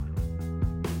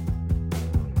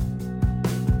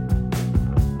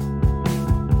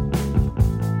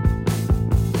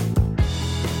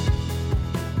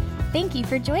Thank you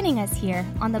for joining us here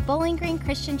on the Bowling Green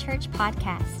Christian Church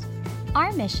podcast.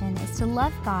 Our mission is to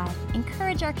love God,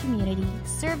 encourage our community,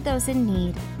 serve those in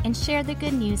need, and share the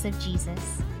good news of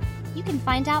Jesus. You can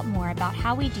find out more about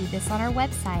how we do this on our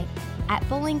website at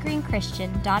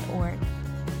bowlinggreenchristian.org.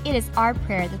 It is our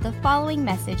prayer that the following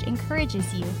message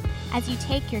encourages you as you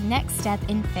take your next step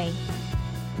in faith.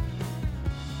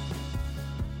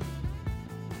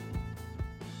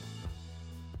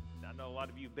 I know a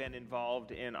lot of you have been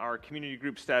involved in our community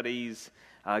group studies,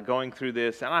 going through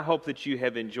this, and I hope that you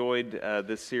have enjoyed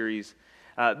this series.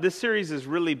 This series has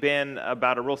really been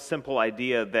about a real simple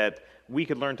idea that we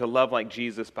could learn to love like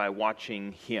Jesus by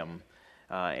watching Him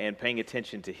and paying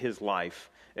attention to His life.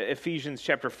 Ephesians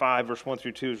chapter 5, verse 1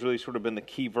 through 2 has really sort of been the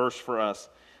key verse for us,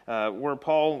 where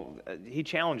Paul, he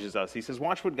challenges us. He says,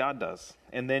 watch what God does,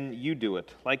 and then you do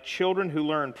it, like children who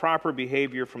learn proper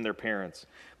behavior from their parents.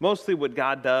 Mostly what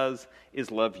God does is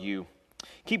love you.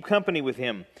 Keep company with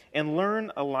Him and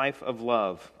learn a life of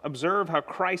love. Observe how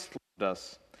Christ loved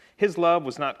us. His love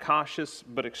was not cautious,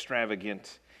 but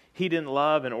extravagant. He didn't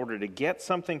love in order to get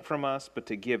something from us, but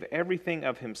to give everything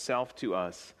of Himself to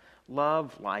us.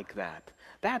 Love like that.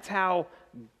 That's how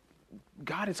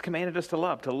God has commanded us to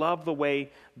love the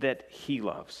way that He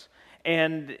loves.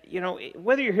 And, you know,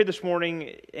 whether you're here this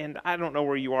morning, and I don't know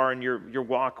where you are in your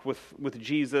walk with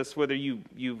Jesus, whether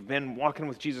you've been walking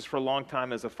with Jesus for a long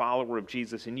time as a follower of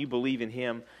Jesus and you believe in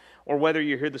Him, or whether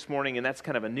you're here this morning and that's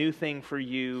kind of a new thing for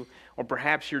you, or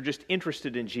perhaps you're just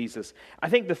interested in Jesus. I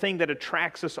think the thing that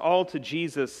attracts us all to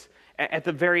Jesus at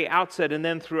the very outset and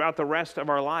then throughout the rest of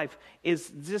our life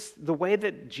is just the way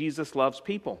that Jesus loves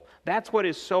people. That's what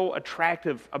is so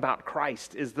attractive about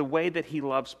Christ, is the way that He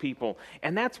loves people.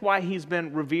 And that's why He's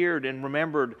been revered and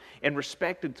remembered and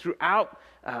respected throughout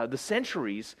the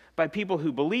centuries by people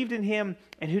who believed in Him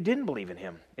and who didn't believe in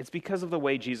Him. It's because of the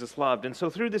way Jesus loved. And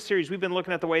so through this series, we've been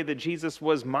looking at the way that Jesus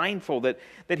was mindful, that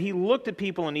He looked at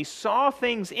people and He saw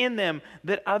things in them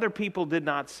that other people did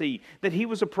not see, that He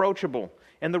was approachable.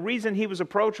 And the reason He was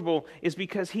approachable is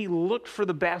because He looked for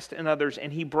the best in others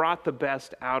and He brought the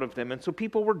best out of them. And so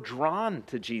people were drawn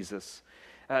to Jesus.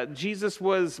 Jesus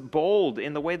was bold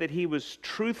in the way that He was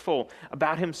truthful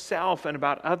about Himself and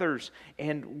about others.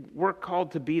 And we're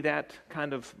called to be that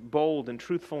kind of bold and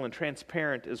truthful and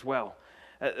transparent as well.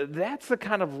 That's the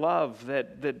kind of love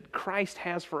that Christ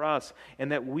has for us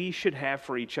and that we should have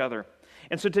for each other.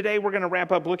 And so today we're going to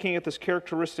wrap up looking at this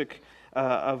characteristic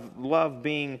of love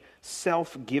being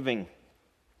self-giving.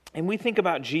 And we think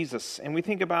about Jesus, and we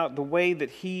think about the way that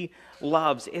He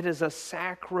loves. It is a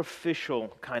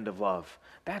sacrificial kind of love.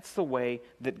 That's the way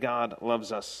that God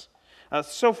loves us.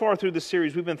 So far through this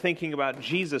series, we've been thinking about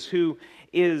Jesus, who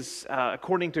is,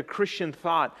 according to Christian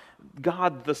thought,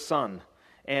 God the Son.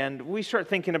 And we start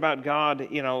thinking about God,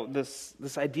 you know,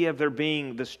 this idea of there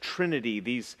being this Trinity,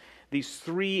 these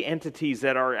three entities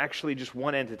that are actually just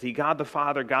one entity: God the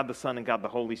Father, God the Son, and God the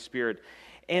Holy Spirit.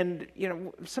 And, you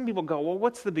know, some people go, well,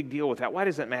 what's the big deal with that? Why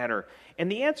does that matter? And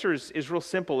the answer is real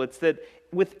simple. It's that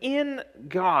within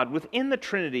God, within the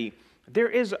Trinity, there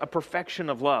is a perfection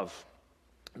of love.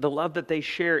 The love that they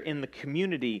share in the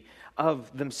community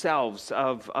of themselves,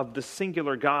 of the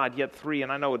singular God, yet three.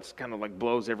 And I know it's kind of like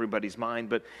blows everybody's mind,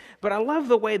 but I love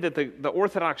the way that the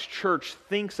Orthodox Church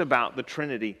thinks about the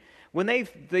Trinity. When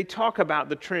they talk about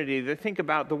the Trinity, they think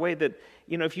about the way that,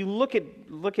 you know, if you look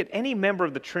at any member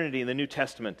of the Trinity in the New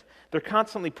Testament, they're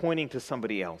constantly pointing to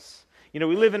somebody else. You know,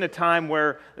 we live in a time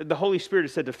where the Holy Spirit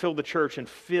is said to fill the church and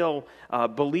fill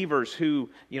believers who,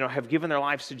 you know, have given their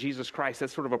lives to Jesus Christ.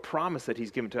 That's sort of a promise that He's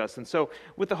given to us. And so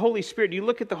with the Holy Spirit, you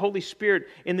look at the Holy Spirit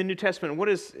in the New Testament, what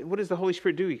does the Holy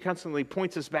Spirit do? He constantly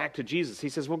points us back to Jesus. He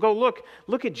says, well, go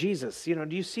look at Jesus. You know,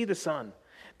 do you see the Son?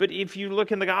 But if you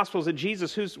look in the Gospels at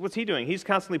Jesus, what's He doing? He's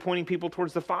constantly pointing people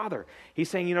towards the Father. He's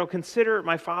saying, you know, consider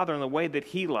my Father in the way that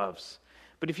He loves.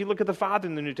 But if you look at the Father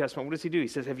in the New Testament, what does He do? He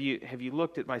says, have you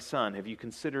looked at my Son? Have you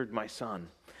considered my Son?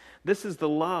 This is the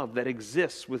love that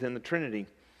exists within the Trinity.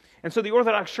 And so the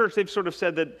Orthodox Church, they've sort of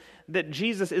said that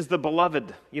Jesus is the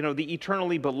beloved, you know, the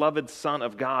eternally beloved Son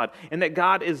of God, and that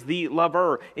God is the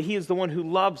lover. He is the one who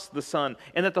loves the Son,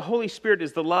 and that the Holy Spirit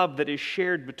is the love that is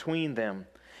shared between them.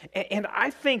 And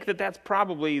I think that that's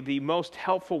probably the most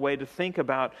helpful way to think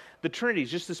about the Trinity,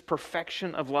 just this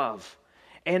perfection of love.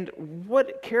 And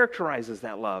what characterizes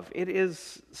that love? It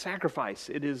is sacrifice.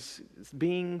 It is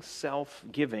being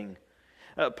self-giving.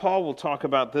 Paul will talk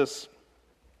about this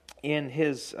in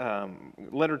his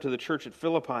letter to the church at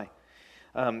Philippi.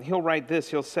 He'll write this.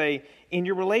 He'll say, in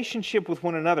your relationship with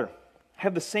one another,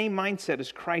 have the same mindset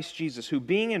as Christ Jesus, who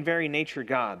being in very nature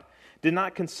God, did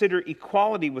not consider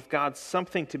equality with God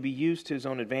something to be used to His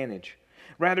own advantage.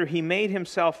 Rather, he made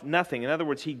himself nothing. In other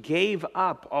words, he gave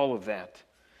up all of that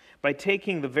by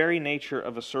taking the very nature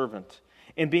of a servant.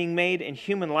 And being made in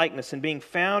human likeness and being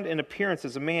found in appearance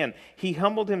as a man, he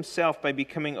humbled himself by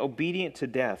becoming obedient to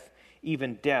death,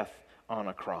 even death on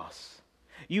a cross.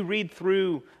 You read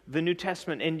through the New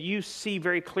Testament and you see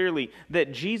very clearly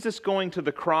that Jesus going to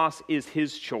the cross is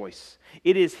his choice.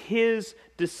 It is his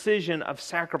decision of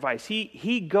sacrifice.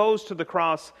 He goes to the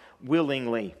cross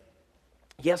willingly.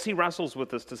 Yes, he wrestles with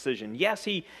this decision. Yes,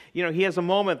 he has a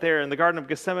moment there in the Garden of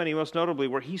Gethsemane, most notably,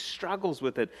 where he struggles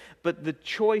with it. But the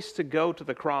choice to go to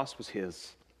the cross was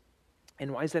his.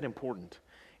 And why is that important?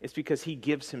 It's because he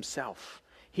gives himself.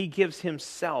 He gives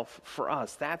himself for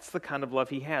us. That's the kind of love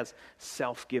he has,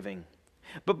 self-giving.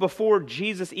 But before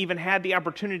Jesus even had the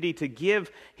opportunity to give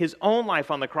his own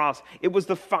life on the cross, it was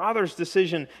the Father's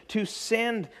decision to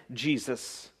send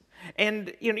Jesus.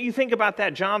 And, you think about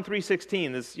that, John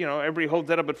 3:16, this, everybody holds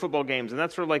that up at football games, and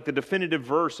that's sort of like the definitive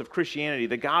verse of Christianity,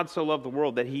 that God so loved the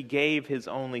world that he gave his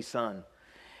only Son.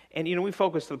 And, we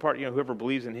focus to the part, whoever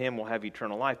believes in him will have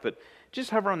eternal life, but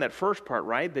just hover on that first part,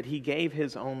 right, that he gave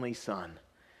his only Son.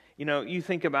 You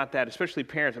think about that, especially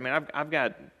parents. I mean, I've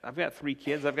got 3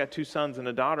 kids, I've got 2 sons and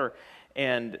a daughter,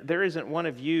 and there isn't one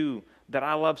of you that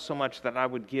I love so much that I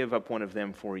would give up one of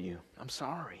them for you. I'm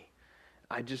sorry.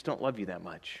 I just don't love you that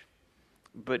much.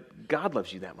 But God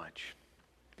loves you that much.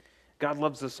 God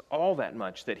loves us all that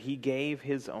much that he gave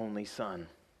his only Son.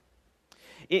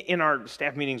 In our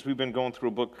staff meetings, we've been going through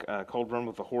a book called Run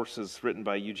with the Horses, written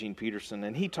by Eugene Peterson,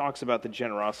 and he talks about the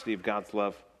generosity of God's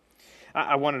love.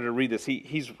 I wanted to read this.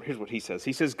 Here's what he says.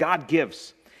 He says, God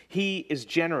gives. He is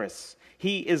generous.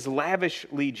 He is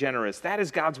lavishly generous. That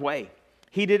is God's way.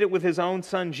 He did it with his own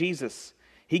Son, Jesus.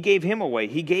 He gave him away.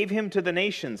 He gave him to the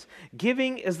nations.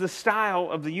 Giving is the style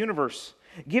of the universe.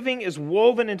 Giving is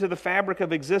woven into the fabric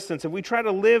of existence. If we try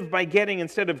to live by getting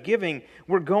instead of giving,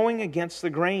 we're going against the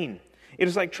grain. It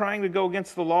is like trying to go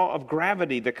against the law of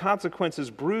gravity. The consequence is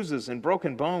bruises and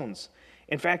broken bones.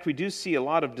 In fact, we do see a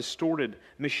lot of distorted,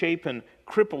 misshapen,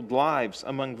 crippled lives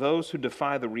among those who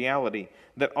defy the reality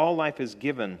that all life is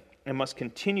given and must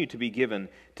continue to be given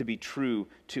to be true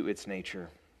to its nature.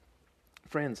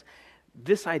 Friends,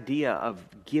 this idea of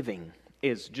giving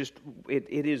is just,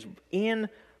 it is in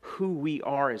who we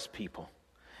are as people.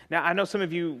 Now, I know some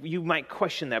of you might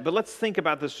question that, but let's think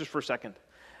about this just for a second.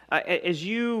 As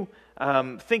you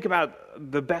think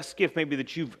about the best gift maybe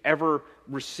that you've ever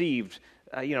received,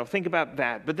 think about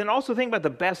that. But then also think about the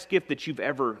best gift that you've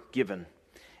ever given.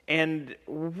 And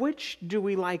which do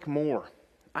we like more?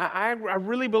 I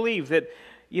really believe that,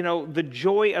 the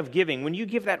joy of giving, when you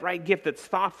give that right gift that's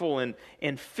thoughtful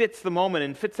and fits the moment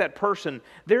and fits that person,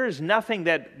 there is nothing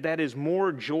that is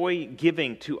more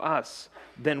joy-giving to us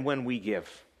than when we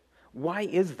give. Why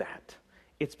is that?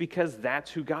 It's because that's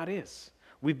who God is.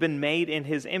 We've been made in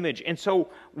his image. And so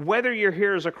whether you're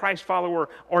here as a Christ follower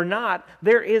or not,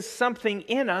 there is something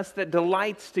in us that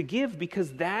delights to give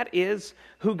because that is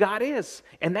who God is.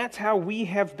 And that's how we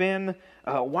have been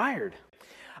wired.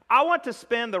 I want to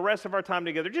spend the rest of our time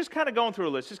together just kind of going through a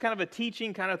list, just kind of a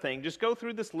teaching kind of thing. Just go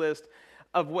through this list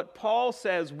of what Paul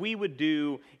says we would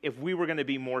do if we were going to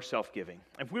be more self-giving.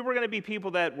 If we were going to be people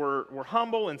that were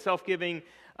humble and self-giving,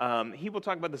 he will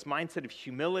talk about this mindset of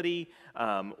humility.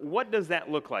 What does that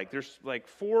look like? There's like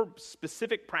 4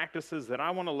 specific practices that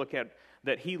I want to look at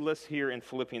that he lists here in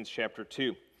Philippians chapter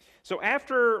 2. So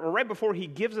right before he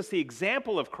gives us the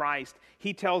example of Christ,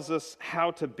 he tells us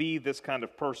how to be this kind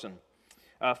of person.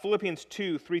 Philippians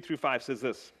 2, 3-5 says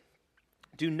this: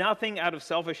 Do nothing out of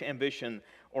selfish ambition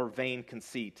or vain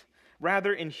conceit.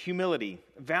 Rather, in humility,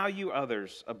 value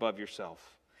others above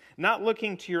yourself, not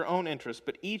looking to your own interests,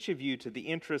 but each of you to the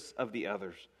interests of the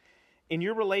others. In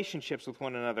your relationships with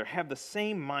one another, have the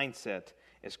same mindset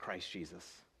as Christ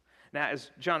Jesus. Now,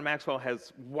 as John Maxwell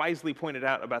has wisely pointed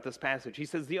out about this passage, he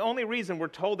says the only reason we're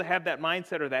told to have that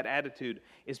mindset or that attitude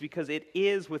is because it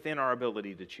is within our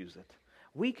ability to choose it.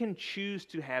 We can choose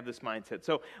to have this mindset.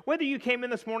 So whether you came in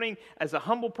this morning as a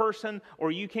humble person, or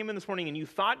you came in this morning and you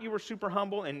thought you were super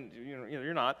humble and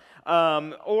you're not,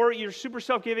 or you're super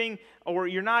self-giving, or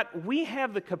you're not, we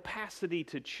have the capacity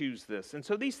to choose this. And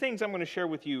so these things I'm going to share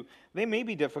with you, they may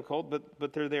be difficult,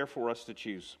 but they're there for us to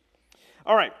choose.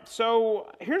 All right,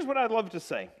 so here's what I'd love to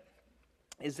say,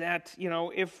 is that,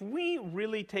 if we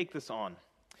really take this on,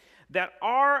 that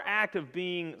our act of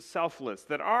being selfless,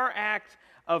 that our act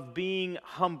of being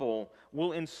humble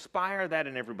will inspire that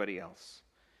in everybody else.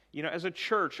 As a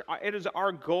church, it is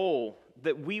our goal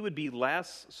that we would be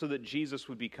less so that Jesus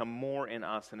would become more in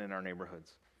us and in our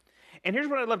neighborhoods. And here's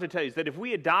what I'd love to tell you, is that if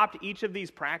we adopt each of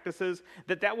these practices,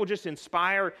 that will just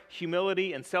inspire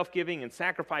humility and self-giving and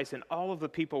sacrifice in all of the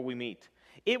people we meet.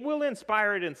 It will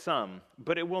inspire it in some,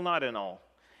 but it will not in all.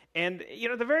 And,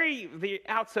 the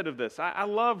outset of this, I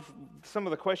love some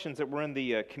of the questions that were in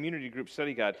the community group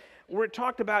study guide, where it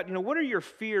talked about, what are your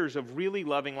fears of really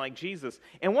loving like Jesus?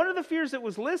 And one of the fears that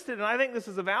was listed, and I think this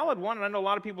is a valid one, and I know a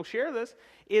lot of people share this,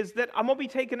 is that I'm going to be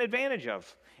taken advantage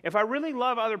of. If I really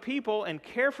love other people and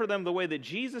care for them the way that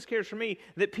Jesus cares for me,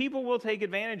 that people will take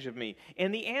advantage of me.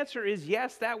 And the answer is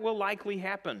yes, that will likely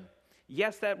happen.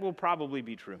 Yes, that will probably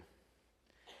be true.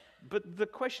 But the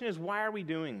question is, why are we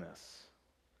doing this?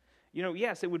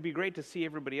 Yes, it would be great to see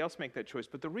everybody else make that choice,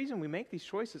 but the reason we make these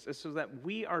choices is so that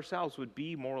we ourselves would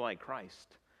be more like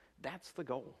Christ. That's the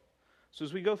goal. So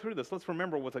as we go through this, let's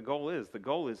remember what the goal is. The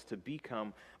goal is to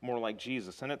become more like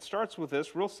Jesus. And it starts with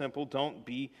this, real simple: don't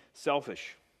be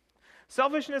selfish.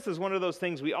 Selfishness is one of those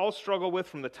things we all struggle with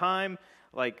from the time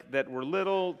that we're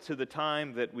little to the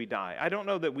time that we die. I don't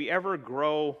know that we ever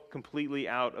grow completely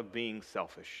out of being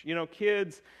selfish.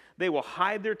 Kids, they will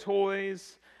hide their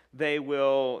toys. They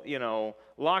will,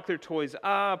 lock their toys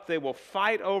up. They will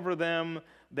fight over them.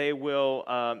 They will,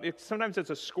 sometimes it's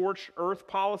a scorched earth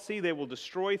policy. They will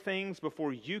destroy things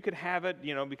before you could have it,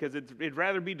 because it'd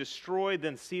rather be destroyed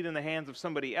than see it in the hands of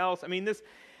somebody else. I mean,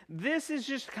 this is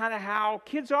just kind of how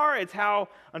kids are. It's how,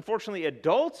 unfortunately,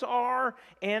 adults are.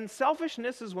 And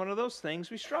selfishness is one of those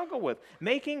things we struggle with.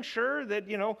 Making sure that,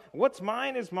 what's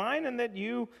mine is mine and that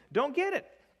you don't get it.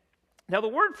 Now, the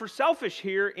word for selfish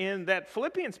here in that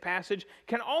Philippians passage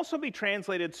can also be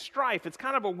translated strife. It's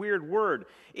kind of a weird word.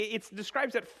 It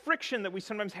describes that friction that we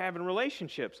sometimes have in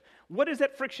relationships. What does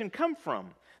that friction come from?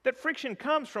 That friction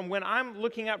comes from when I'm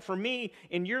looking out for me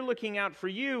and you're looking out for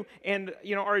you, and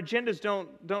our agendas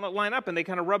don't line up and they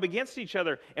kind of rub against each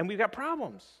other, and we've got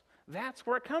problems. That's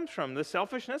where it comes from. The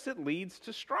selfishness, it leads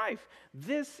to strife.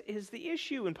 This is the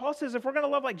issue. And Paul says if we're going to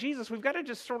love like Jesus, we've got to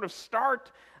just sort of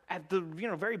start at the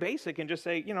very basic and just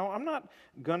say, I'm not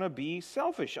going to be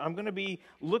selfish. I'm going to be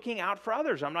looking out for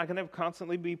others. I'm not going to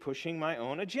constantly be pushing my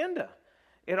own agenda.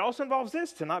 It also involves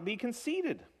this, to not be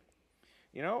conceited.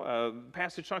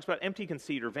 Passage talks about empty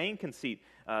conceit or vain conceit.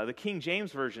 The King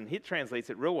James Version, it translates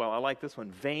it real well. I like this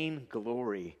one, vain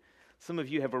glory. Some of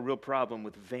you have a real problem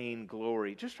with vain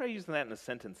glory. Just try using that in a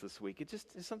sentence this week. It's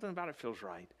something about it feels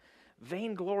right.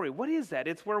 Vainglory, what is that?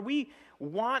 It's where we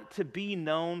want to be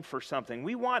known for something.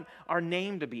 We want our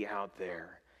name to be out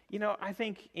there. I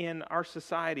think in our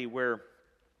society where,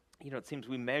 it seems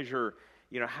we measure,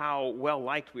 how well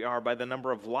liked we are by the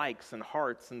number of likes and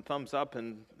hearts and thumbs up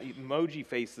and emoji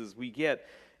faces we get,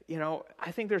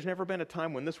 I think there's never been a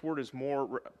time when this word is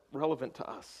more relevant to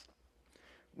us.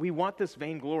 We want this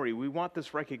vainglory. We want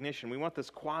this recognition. We want this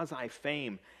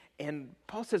quasi-fame. And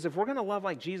Paul says if we're going to love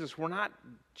like Jesus, we're not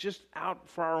just out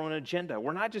for our own agenda.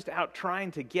 We're not just out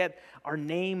trying to get our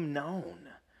name known.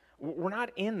 We're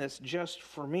not in this just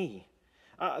for me.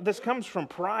 This comes from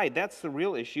pride. That's the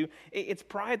real issue. It's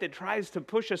pride that tries to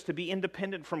push us to be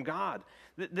independent from God,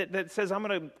 that says, I'm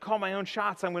going to call my own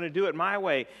shots. I'm going to do it my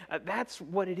way. That's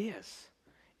what it is.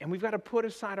 And we've got to put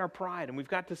aside our pride, and we've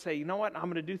got to say, you know what? I'm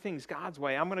going to do things God's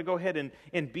way. I'm going to go ahead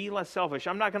and be less selfish.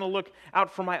 I'm not going to look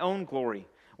out for my own glory.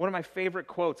 One of my favorite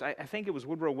quotes, I think it was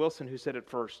Woodrow Wilson who said it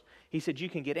first. He said, you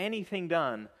can get anything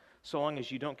done so long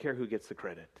as you don't care who gets the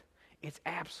credit. It's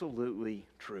absolutely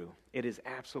true. It is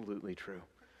absolutely true.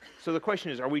 So the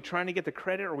question is, are we trying to get the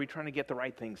credit or are we trying to get the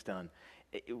right things done?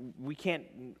 We can't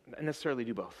necessarily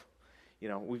do both.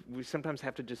 We sometimes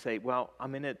have to just say, well,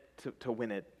 I'm in it to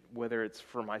win it, whether it's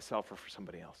for myself or for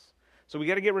somebody else. So we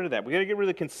got to get rid of that. We got to get rid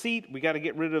of the conceit. We got to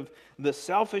get rid of the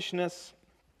selfishness.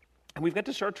 And we've got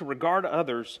to start to regard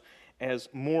others as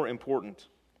more important.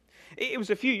 It was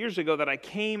a few years ago that I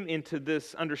came into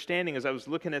this understanding as I was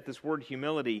looking at this word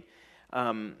humility.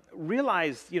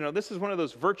 Realized, this is one of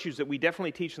those virtues that we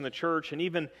definitely teach in the church, and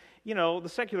even, the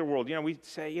secular world. We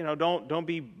say, don't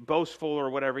be boastful or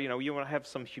whatever. You want to have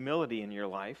some humility in your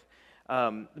life.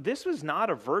 This was not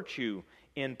a virtue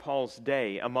in Paul's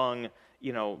day among,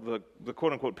 the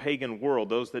quote-unquote pagan world,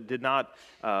 those that did not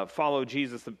follow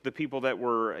Jesus, the people that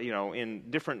were, in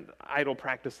different idol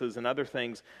practices and other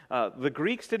things. The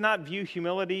Greeks did not view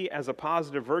humility as a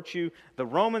positive virtue. The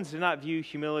Romans did not view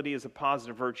humility as a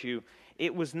positive virtue.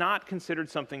 It was not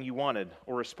considered something you wanted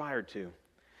or aspired to.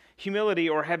 Humility,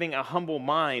 or having a humble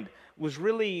mind, was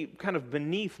really kind of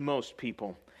beneath most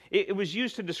people. It was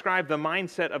used to describe the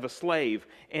mindset of a slave,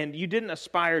 and you didn't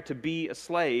aspire to be a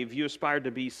slave, you aspired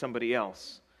to be somebody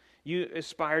else. You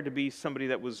aspired to be somebody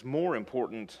that was more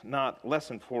important, not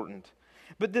less important.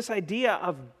 But this idea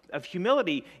of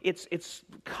humility, it's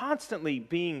constantly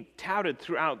being touted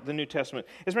throughout the New Testament.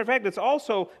 As a matter of fact, it's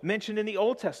also mentioned in the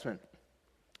Old Testament.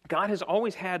 God has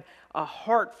always had a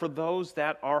heart for those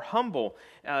that are humble.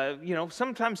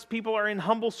 Sometimes people are in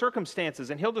humble circumstances,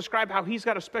 and he'll describe how he's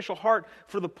got a special heart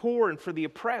for the poor and for the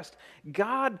oppressed.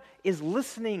 God is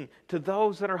listening to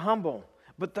those that are humble,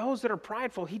 but those that are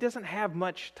prideful, he doesn't have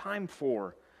much time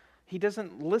for. He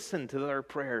doesn't listen to their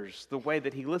prayers the way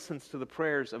that he listens to the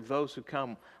prayers of those who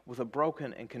come with a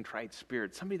broken and contrite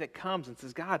spirit. Somebody that comes and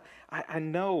says, God, I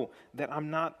know that I'm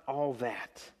not all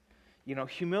that.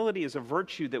 Humility is a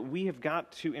virtue that we have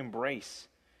got to embrace,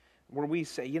 where we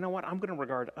say, you know what, I'm going to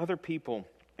regard other people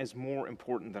as more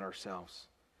important than ourselves.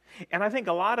 And I think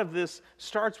a lot of this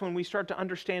starts when we start to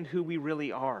understand who we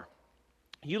really are.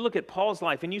 You look at Paul's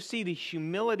life and you see the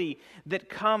humility that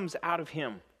comes out of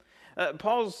him.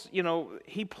 Paul's,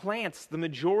 he plants the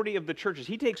majority of the churches.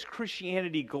 He takes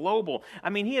Christianity global. I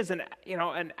mean, he is an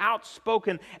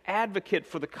outspoken advocate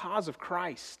for the cause of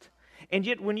Christ. And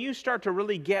yet when you start to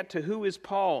really get to who is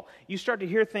Paul, you start to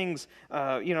hear things,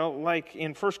 like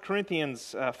in 1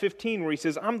 Corinthians 15, where he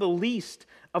says, I'm the least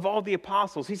of all the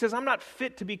apostles. He says, I'm not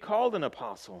fit to be called an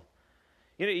apostle.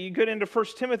 You get into 1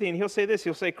 Timothy and he'll say this.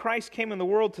 He'll say, Christ came in the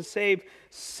world to save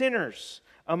sinners,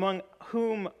 among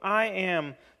whom I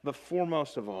am the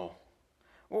foremost of all.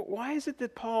 Well, why is it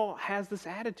that Paul has this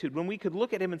attitude when we could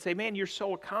look at him and say, man, you're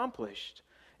so accomplished?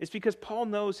 It's because Paul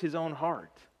knows his own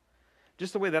heart.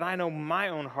 Just the way that I know my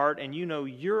own heart and you know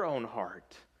your own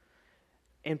heart.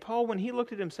 And Paul, when he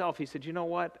looked at himself, he said, you know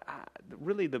what?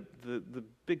 Really the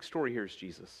big story here is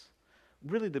Jesus.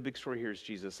 Really the big story here is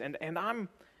Jesus. And I'm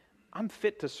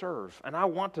fit to serve, and I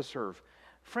want to serve.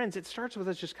 Friends, it starts with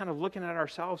us just kind of looking at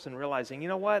ourselves and realizing, you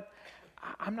know what?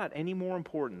 I'm not any more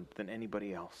important than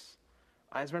anybody else.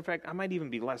 As a matter of fact, I might even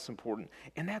be less important.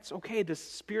 And that's okay. This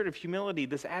spirit of humility,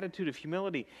 this attitude of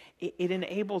humility, it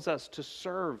enables us to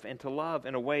serve and to love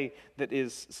in a way that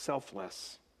is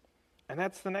selfless. And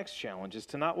that's the next challenge, is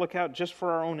to not look out just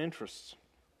for our own interests.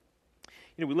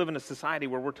 We live in a society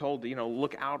where we're told to,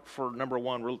 look out for number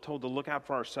one. We're told to look out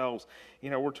for ourselves.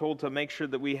 We're told to make sure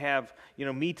that we have,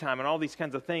 me time and all these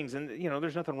kinds of things. And,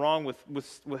 there's nothing wrong with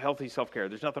healthy self-care.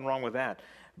 There's nothing wrong with that.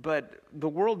 But the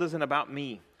world isn't about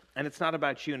me, and it's not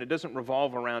about you, and it doesn't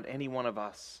revolve around any one of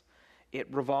us. It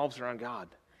revolves around God.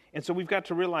 And so we've got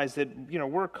to realize that,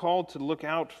 we're called to look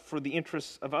out for the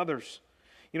interests of others.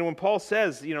 When Paul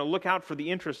says, look out for the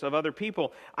interests of other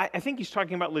people, I think he's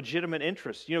talking about legitimate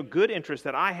interests, good interests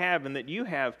that I have and that you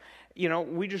have.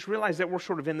 We just realize that we're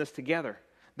sort of in this together,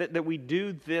 that we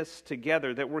do this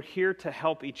together, that we're here to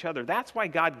help each other. That's why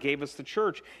God gave us the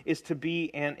church, is to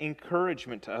be an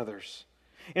encouragement to others.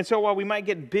 And so while we might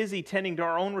get busy tending to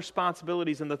our own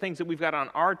responsibilities and the things that we've got on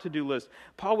our to-do list,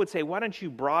 Paul would say, why don't you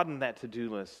broaden that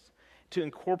to-do list to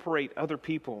incorporate other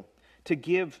people, to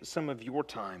give some of your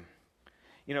time?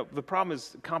 The problem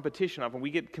is competition. Often we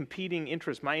get competing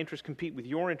interests. My interests compete with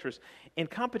your interests. And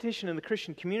competition in the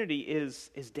Christian community is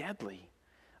deadly.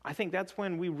 I think that's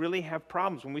when we really have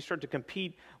problems, when we start to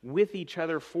compete with each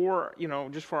other for,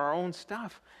 just for our own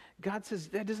stuff. God says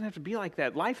that doesn't have to be like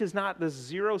that. Life is not this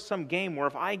zero-sum game where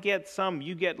if I get some,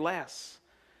 you get less.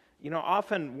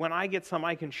 Often when I get some,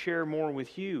 I can share more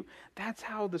with you. That's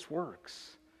how this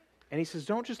works. And he says,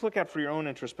 don't just look out for your own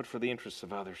interests, but for the interests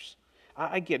of others.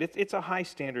 I get it. It's a high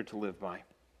standard to live by.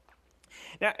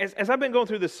 Now, as I've been going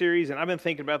through this series, and I've been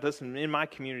thinking about this in my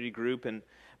community group and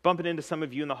bumping into some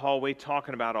of you in the hallway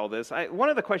talking about all this, one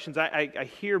of the questions I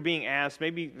hear being asked,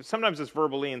 maybe sometimes it's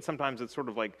verbally and sometimes it's sort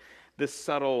of like this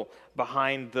subtle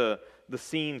behind the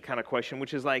scene kind of question,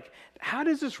 which is like, how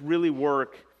does this really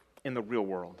work in the real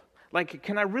world? Like,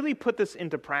 can I really put this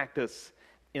into practice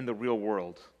in the real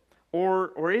world?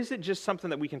 Or is it just something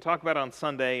that we can talk about on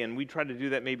Sunday, and we try to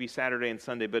do that maybe Saturday and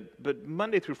Sunday, but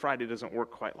Monday through Friday doesn't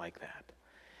work quite like that?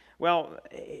 Well,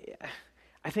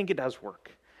 I think it does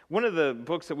work. One of the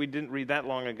books that we didn't read that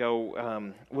long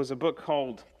ago was a book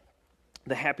called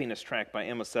The Happiness Track by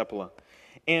Emma Seppala.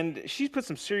 And she's put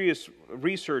some serious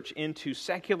research into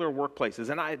secular workplaces.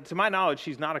 And to my knowledge,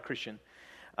 she's not a Christian.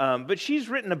 But she's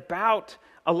written about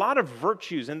a lot of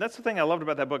virtues, and that's the thing I loved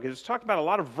about that book, is it's talked about a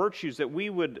lot of virtues that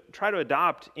we would try to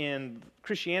adopt in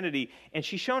Christianity, and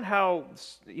she's shown how,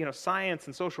 science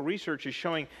and social research is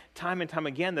showing time and time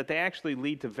again that they actually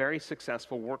lead to very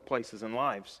successful workplaces and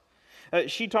lives.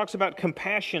 She talks about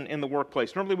compassion in the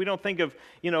workplace. Normally we don't think of,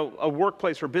 a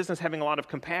workplace or business having a lot of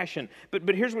compassion,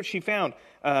 but here's what she found.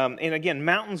 And again,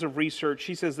 mountains of research.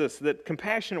 She says this, that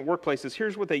compassionate workplaces,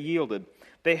 here's what they yielded.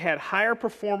 They had higher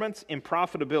performance in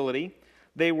profitability.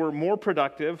 They were more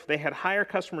productive. They had higher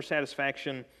customer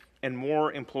satisfaction and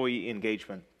more employee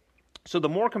engagement. So the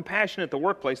more compassionate the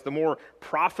workplace, the more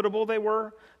profitable they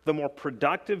were, the more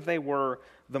productive they were,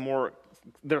 the more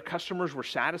their customers were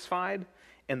satisfied,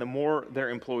 and the more their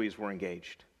employees were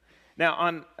engaged. Now,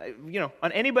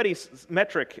 on anybody's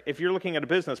metric, if you're looking at a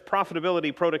business,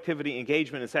 profitability, productivity,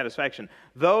 engagement, and satisfaction,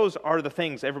 those are the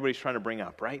things everybody's trying to bring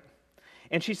up, right?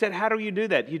 And she said, how do you do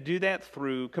that? You do that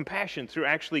through compassion, through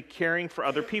actually caring for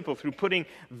other people, through putting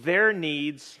their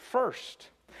needs first.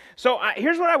 So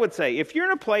here's what I would say. If you're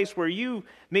in a place where you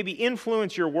maybe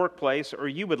influence your workplace, or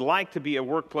you would like to be a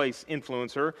workplace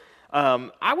influencer,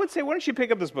 I would say, why don't you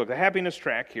pick up this book, The Happiness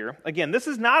Track here. Again, this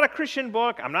is not a Christian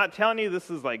book. I'm not telling you this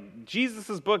is like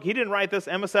Jesus' book. He didn't write this.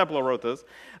 Emma Seppala wrote this.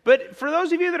 But for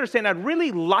those of you that are saying, I'd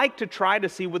really like to try to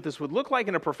see what this would look like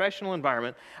in a professional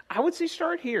environment, I would say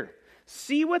start here.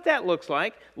 See what that looks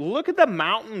like. Look at the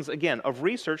mountains, again, of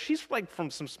research. She's like from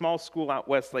some small school out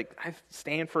west, like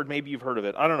Stanford, maybe you've heard of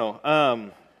it. I don't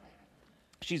know.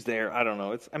 She's there. I don't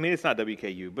know. It's not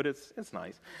WKU, but it's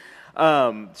nice.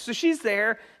 So she's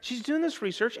there. She's doing this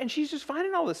research, and she's just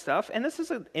finding all this stuff. And this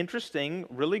is an interesting,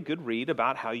 really good read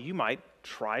about how you might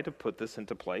try to put this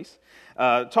into place.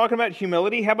 Talking about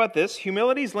humility, how about this?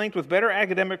 Humility is linked with better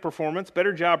academic performance,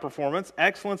 better job performance,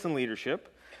 excellence in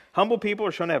leadership. Humble people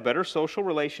are shown to have better social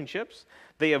relationships.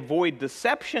 They avoid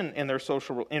deception in their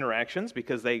social interactions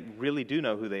because they really do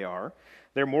know who they are.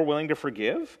 They're more willing to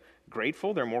forgive,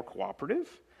 grateful, they're more cooperative.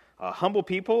 Humble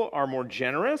people are more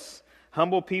generous.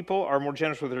 Humble people are more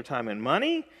generous with their time and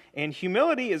money. And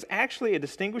humility is actually a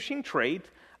distinguishing trait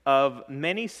of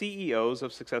many CEOs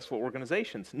of successful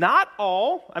organizations. Not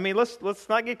all. Let's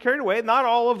not get carried away. Not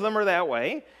all of them are that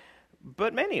way,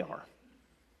 but many are.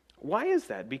 Why is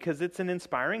that? Because it's an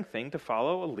inspiring thing to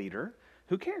follow a leader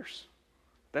who cares.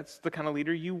 That's the kind of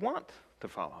leader you want to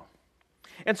follow.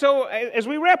 And so as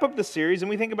we wrap up the series and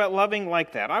we think about loving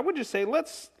like that, I would just say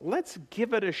let's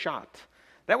give it a shot.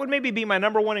 That would maybe be my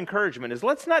number one encouragement, is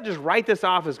let's not just write this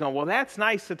off as going, well, that's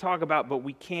nice to talk about, but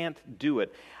we can't do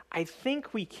it. I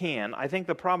think we can. I think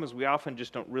the problem is we often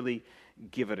just don't really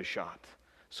give it a shot.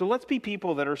 So let's be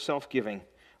people that are self-giving.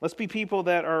 Let's be people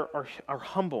that are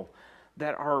humble,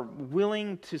 that are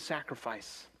willing to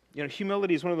sacrifice.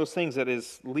 Humility is one of those things that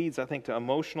leads, I think, to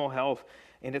emotional health,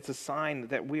 and it's a sign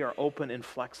that we are open and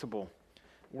flexible.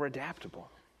 We're adaptable.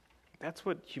 That's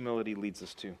what humility leads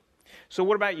us to. So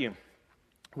what about you?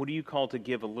 What are you called to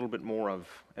give a little bit more of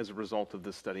as a result of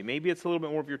this study? Maybe it's a little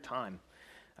bit more of your time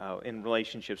in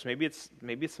relationships. Maybe it's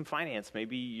some finance.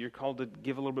 Maybe you're called to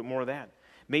give a little bit more of that.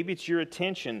 Maybe it's your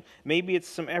attention. Maybe it's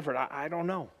some effort. I don't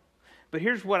know. But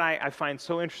here's what I find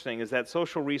so interesting is that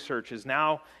social research is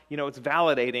now, it's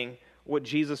validating what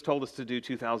Jesus told us to do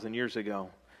 2,000 years ago.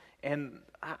 And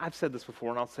I've said this before,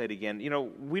 and I'll say it again.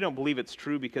 We don't believe it's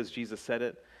true because Jesus said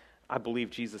it. I believe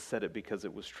Jesus said it because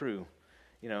it was true.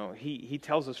 He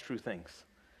tells us true things,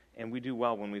 and we do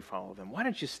well when we follow them. Why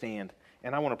don't you stand?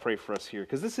 And I want to pray for us here,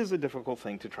 because this is a difficult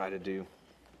thing to try to do.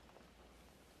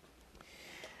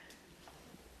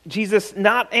 Jesus,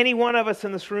 not any one of us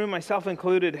in this room, myself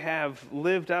included, have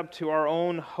lived up to our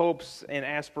own hopes and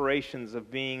aspirations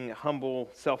of being humble,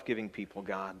 self-giving people,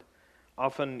 God.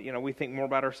 Often, we think more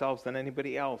about ourselves than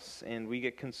anybody else, and we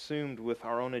get consumed with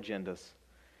our own agendas.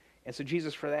 And so,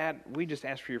 Jesus, for that, we just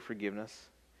ask for your forgiveness.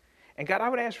 And God, I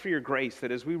would ask for your grace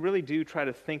that as we really do try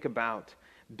to think about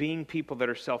being people that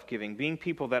are self-giving, being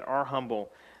people that are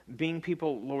humble, being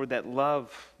people, Lord, that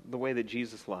love the way that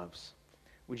Jesus loves,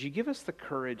 would you give us the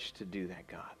courage to do that,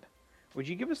 God? Would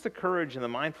you give us the courage and the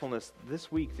mindfulness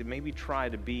this week to maybe try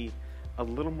to be a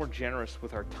little more generous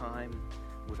with our time,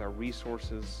 with our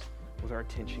resources, with our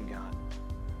attention, God?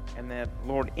 And that,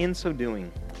 Lord, in so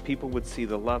doing, people would see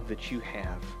the love that you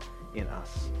have in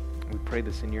us. We pray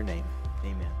this in your name.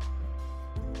 Amen.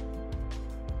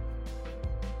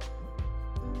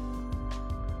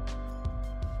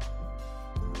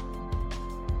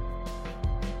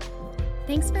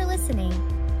 Thanks for listening.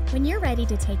 When you're ready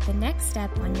to take the next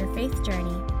step on your faith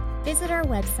journey, visit our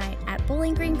website at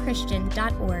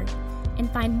bowlinggreenchristian.org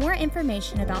and find more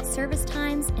information about service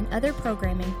times and other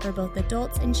programming for both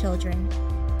adults and children.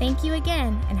 Thank you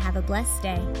again, and have a blessed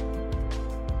day.